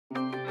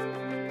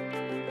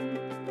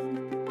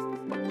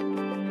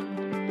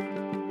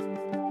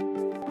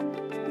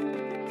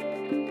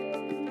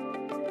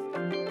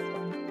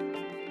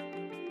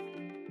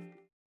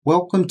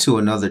Welcome to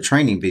another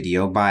training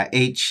video by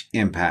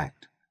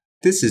H-Impact.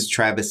 This is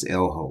Travis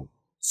Elho,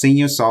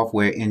 Senior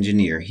Software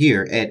Engineer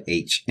here at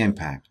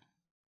H-Impact.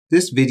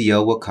 This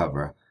video will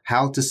cover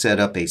how to set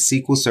up a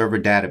SQL Server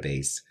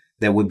database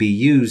that would be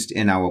used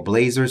in our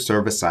Blazor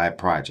Server-side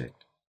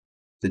project.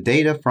 The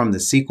data from the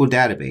SQL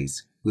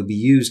database will be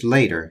used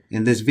later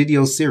in this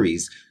video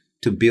series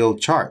to build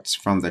charts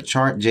from the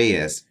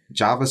Chart.jS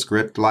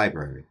JavaScript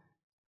library.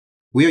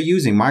 We are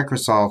using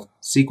Microsoft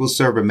SQL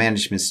Server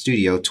Management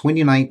Studio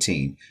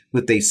 2019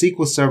 with a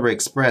SQL Server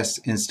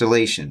Express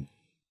installation.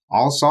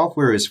 All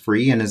software is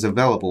free and is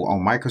available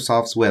on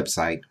Microsoft's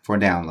website for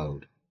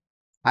download.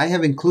 I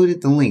have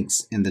included the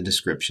links in the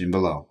description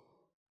below.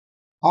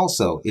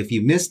 Also, if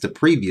you missed the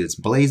previous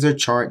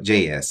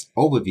BlazorChartJS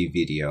overview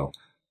video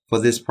for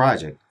this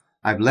project,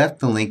 I've left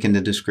the link in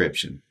the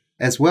description,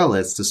 as well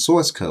as the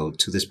source code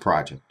to this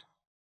project.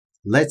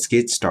 Let's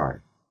get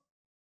started.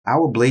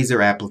 Our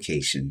Blazor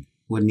application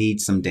will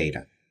need some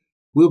data.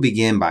 We'll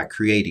begin by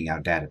creating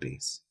our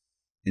database.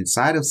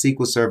 Inside of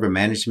SQL Server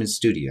Management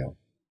Studio,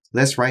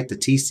 let's write the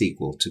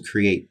T-SQL to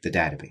create the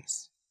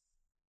database.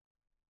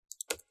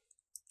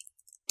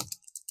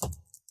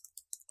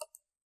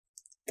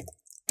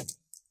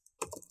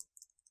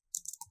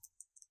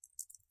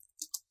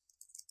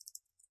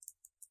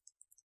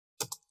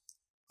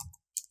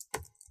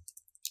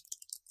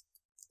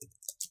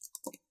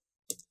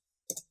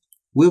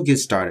 We'll get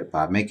started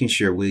by making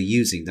sure we're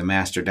using the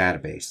master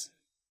database,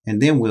 and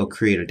then we'll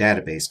create a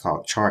database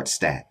called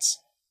ChartStats.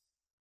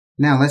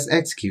 Now let's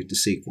execute the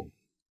SQL.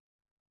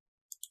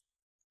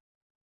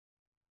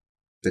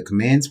 The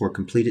commands were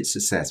completed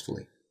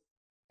successfully.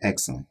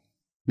 Excellent.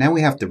 Now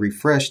we have to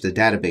refresh the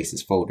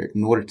databases folder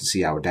in order to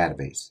see our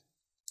database.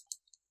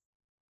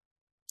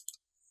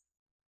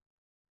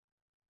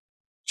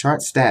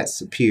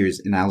 ChartStats appears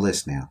in our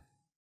list now,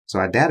 so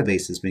our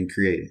database has been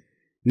created.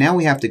 Now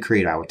we have to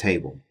create our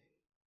table.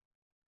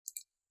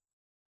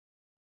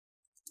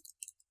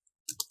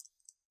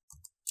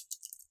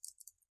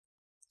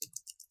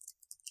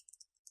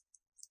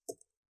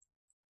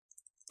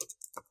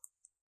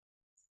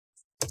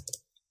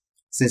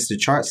 Since the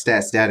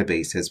ChartStats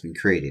database has been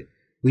created,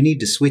 we need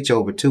to switch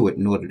over to it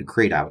in order to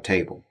create our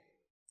table.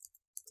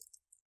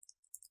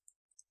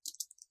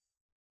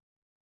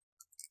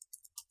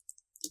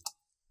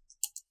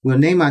 We'll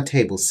name our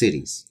table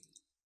Cities.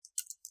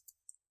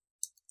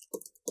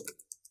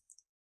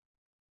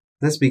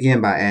 Let's begin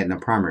by adding a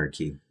primary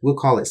key. We'll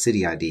call it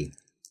City ID.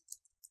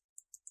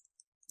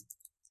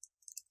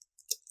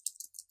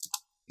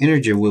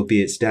 Integer will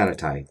be its data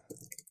type.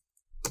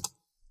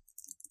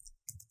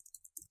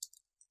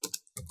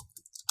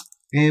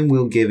 And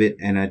we'll give it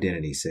an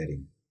identity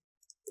setting.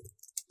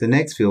 The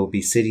next field will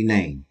be city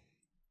name.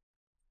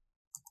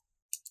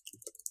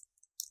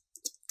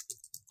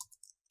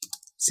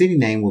 City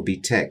name will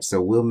be text,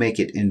 so we'll make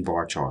it in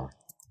varchar.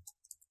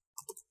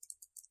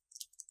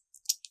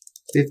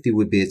 50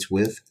 would be its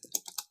width.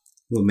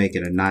 We'll make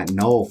it a not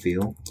null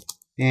field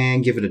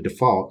and give it a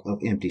default of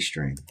empty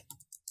string.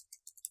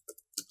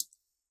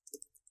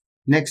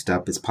 Next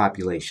up is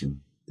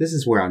population. This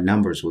is where our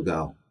numbers will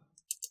go.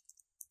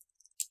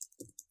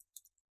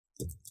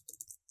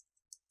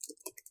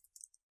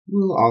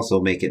 We'll also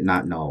make it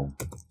not null.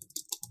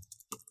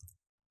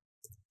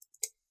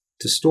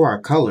 To store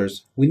our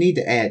colors, we need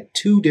to add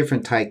two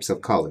different types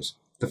of colors.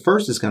 The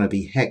first is going to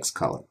be hex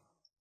color.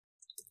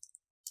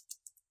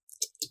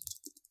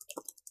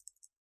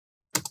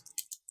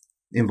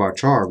 In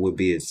varchar would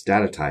be its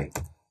data type,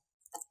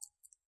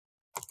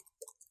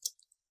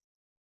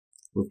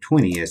 with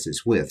 20 as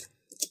its width,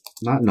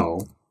 not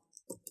null,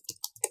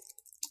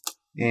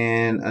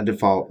 and a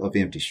default of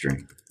empty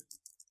string.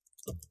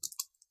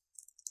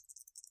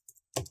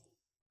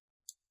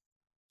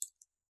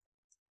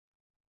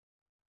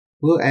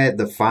 We'll add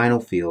the final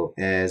field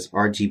as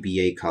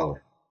RGBA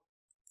color.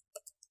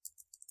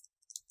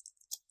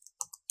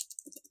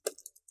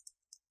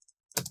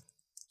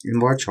 In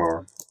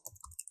varchar,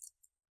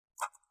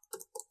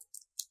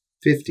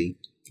 50,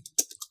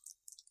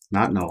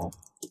 not null,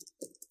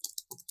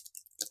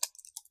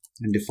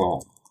 and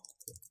default,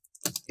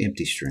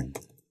 empty string.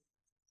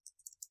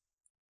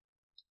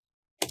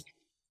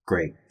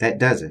 Great, that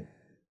does it.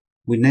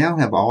 We now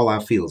have all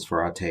our fields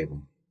for our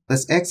table.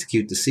 Let's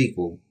execute the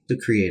SQL to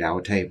create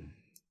our table.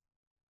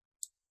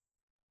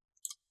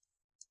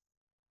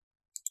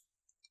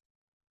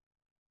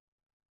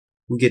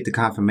 We get the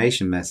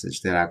confirmation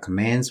message that our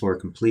commands were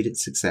completed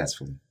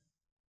successfully.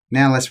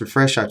 Now let's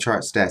refresh our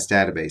ChartStats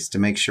database to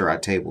make sure our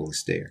table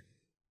is there.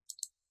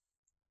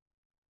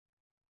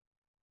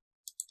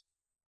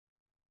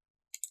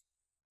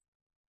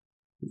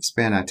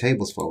 Expand our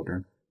tables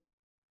folder,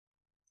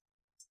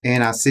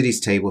 and our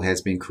cities table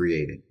has been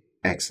created.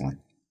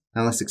 Excellent.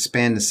 Now let's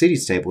expand the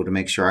cities table to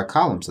make sure our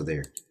columns are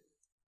there.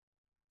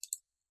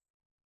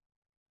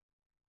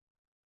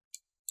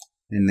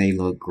 And they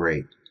look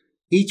great.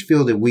 Each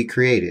field that we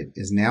created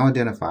is now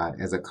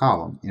identified as a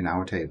column in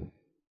our table.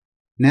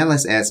 Now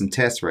let's add some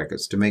test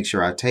records to make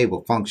sure our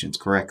table functions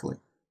correctly.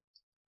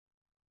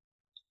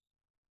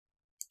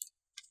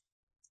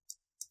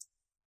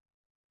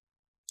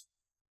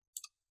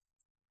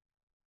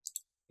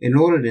 In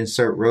order to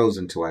insert rows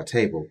into our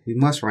table, we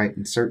must write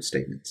insert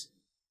statements.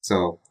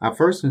 So our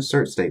first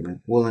insert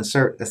statement will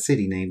insert a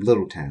city named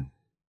Littletown.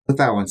 With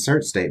our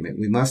insert statement,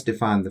 we must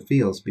define the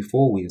fields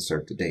before we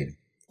insert the data.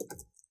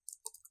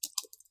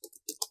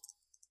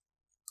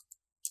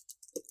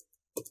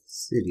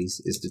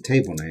 Cities is the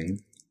table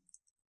name.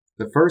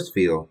 The first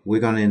field we're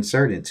going to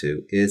insert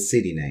into is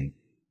city name.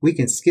 We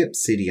can skip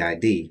city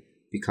ID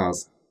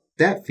because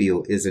that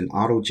field is an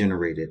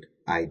auto-generated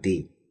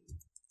ID.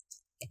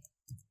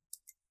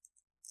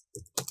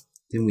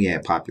 Then we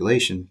add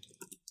population,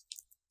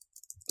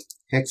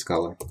 hex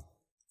color,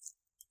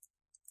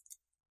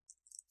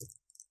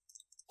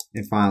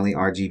 and finally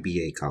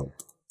RGBA color.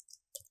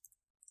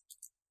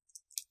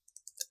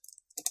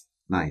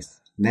 Nice.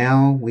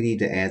 Now we need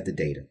to add the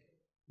data.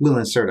 We'll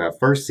insert our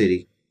first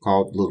city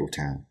called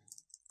Littletown.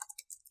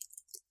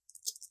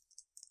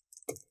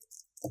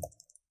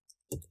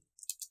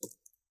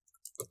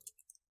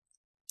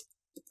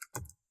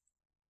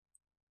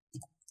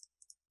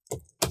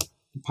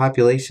 The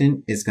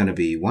population is going to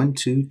be 1,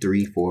 2,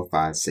 3, 4,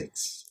 5,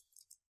 6.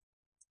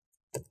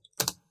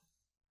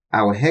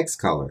 Our hex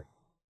color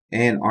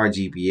and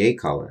RGBA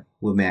color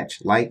will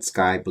match light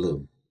sky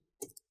blue.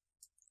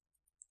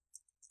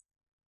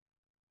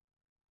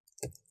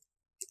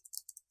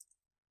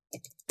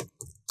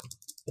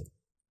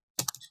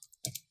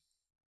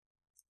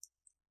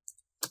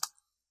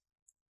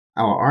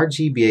 Our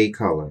RGBA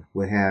color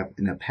will have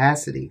an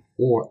opacity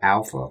or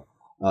alpha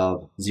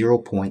of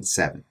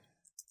 0.7.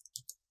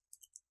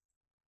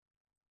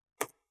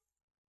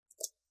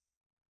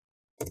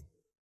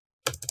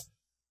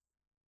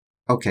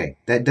 Okay,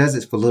 that does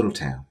it for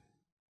Littletown.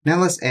 Now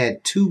let's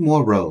add 2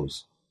 more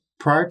rows.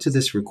 Prior to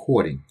this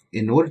recording,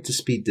 in order to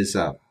speed this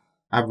up,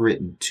 I've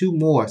written 2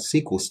 more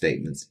SQL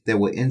statements that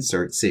will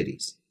insert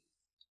cities.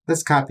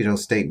 Let's copy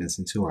those statements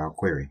into our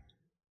query.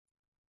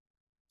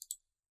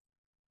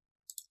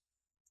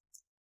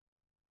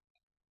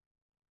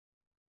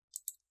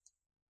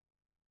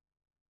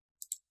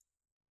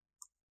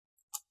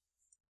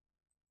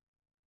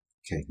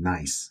 Okay,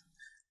 nice.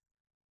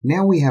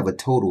 Now we have a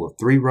total of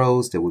 3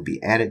 rows that will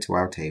be added to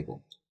our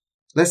table.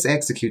 Let's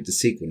execute the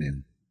SQL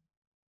now.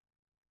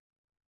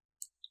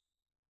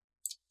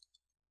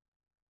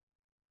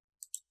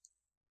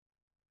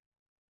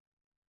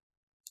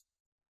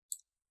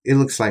 It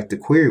looks like the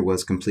query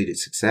was completed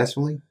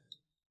successfully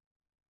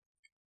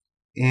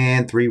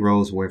and 3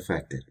 rows were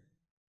affected.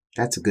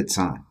 That's a good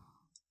sign.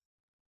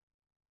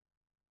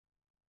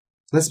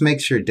 Let's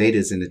make sure data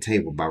is in the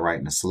table by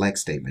writing a select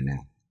statement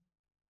now.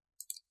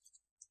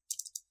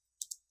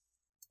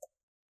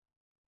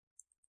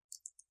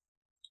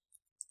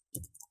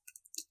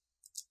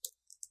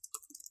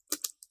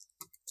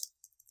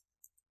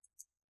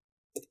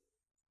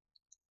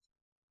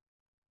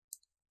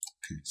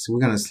 So we're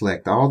going to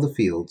select all the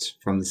fields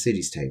from the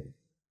cities table.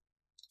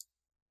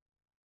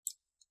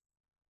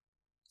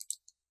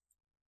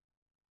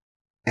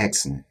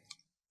 Excellent.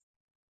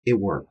 It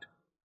worked.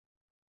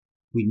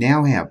 We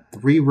now have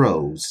 3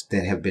 rows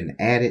that have been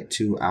added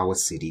to our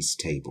cities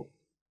table.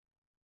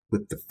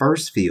 With the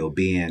first field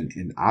being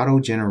an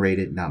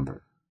auto-generated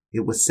number,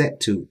 it was set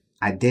to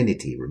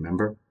identity,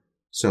 remember?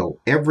 So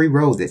every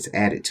row that's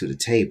added to the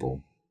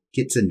table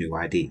gets a new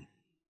ID.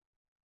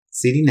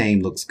 City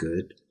name looks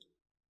good.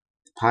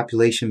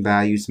 Population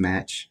values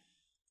match,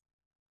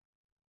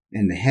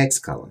 and the hex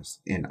colors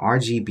and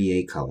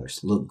RGBA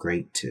colors look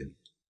great too.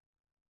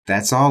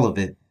 That's all of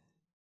it.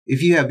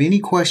 If you have any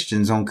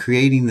questions on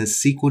creating the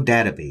SQL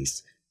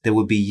database that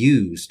would be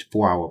used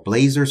for our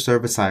Blazor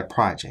Server-side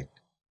project,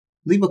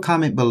 leave a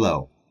comment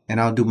below and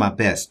I'll do my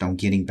best on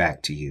getting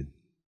back to you.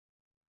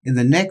 In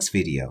the next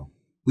video,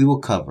 we will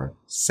cover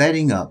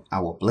setting up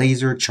our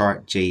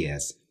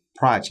BlazorChartJS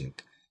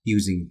project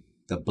using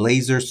the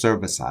Blazor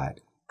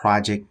Server-side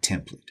project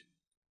template.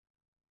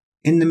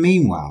 In the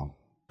meanwhile,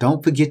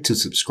 don't forget to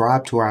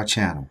subscribe to our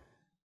channel.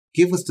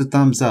 Give us the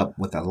thumbs up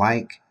with a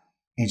like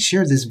and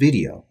share this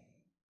video.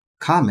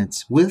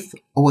 Comments with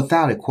or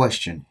without a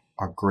question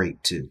are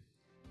great too.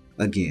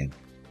 Again,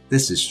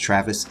 this is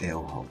Travis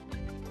L. Holt.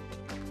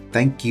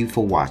 Thank you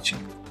for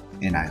watching,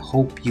 and I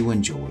hope you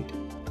enjoyed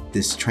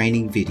this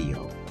training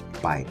video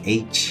by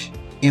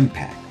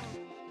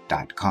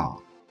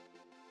himpact.com.